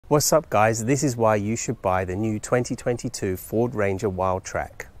What's up guys, this is why you should buy the new 2022 Ford Ranger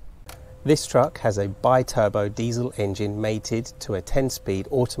Wildtrak. This truck has a bi-turbo diesel engine mated to a 10-speed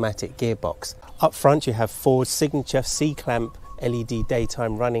automatic gearbox. Up front you have Ford's signature C-clamp LED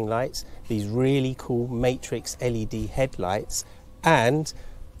daytime running lights, these really cool matrix LED headlights and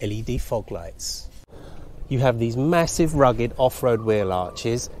LED fog lights. You have these massive rugged off-road wheel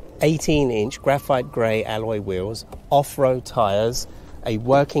arches, 18-inch graphite grey alloy wheels, off-road tyres, a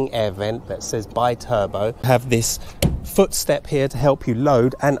working air vent that says bi-turbo. Have this footstep here to help you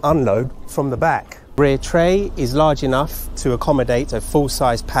load and unload from the back. Rear tray is large enough to accommodate a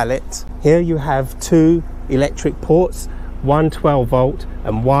full-size pallet. Here you have two electric ports, one 12 volt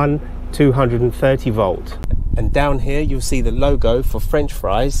and one 230 volt. And down here you'll see the logo for French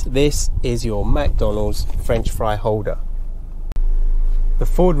fries. This is your McDonald's French fry holder. The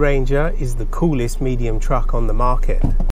Ford Ranger is the coolest medium truck on the market.